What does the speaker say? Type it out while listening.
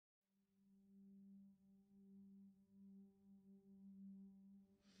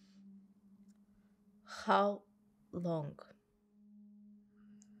How long?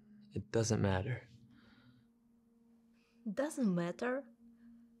 It doesn't matter. Doesn't matter.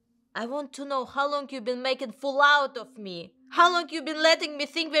 I want to know how long you've been making fool out of me. How long you've been letting me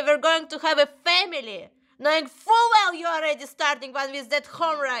think we were going to have a family, knowing full well you're already starting one with that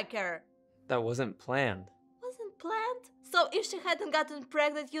homewrecker. That wasn't planned. Wasn't planned? So if she hadn't gotten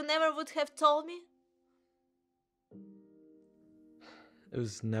pregnant, you never would have told me? It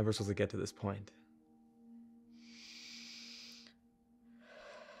was never supposed to get to this point.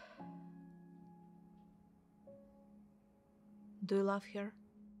 Do you love her?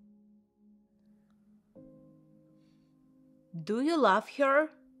 Do you love her?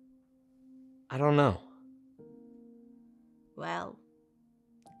 I don't know. Well,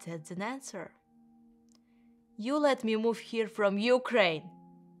 that's an answer. You let me move here from Ukraine.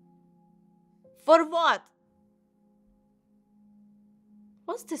 For what?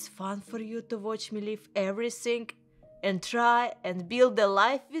 Was this fun for you to watch me leave everything and try and build a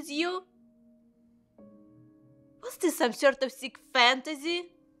life with you? Was this some sort of sick fantasy?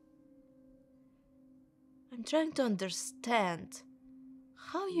 I'm trying to understand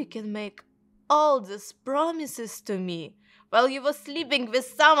how you can make all these promises to me while you were sleeping with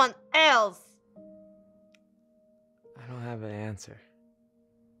someone else. I don't have an answer.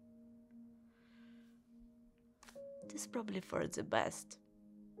 It is probably for the best,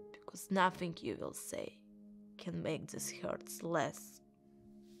 because nothing you will say can make these hurts less.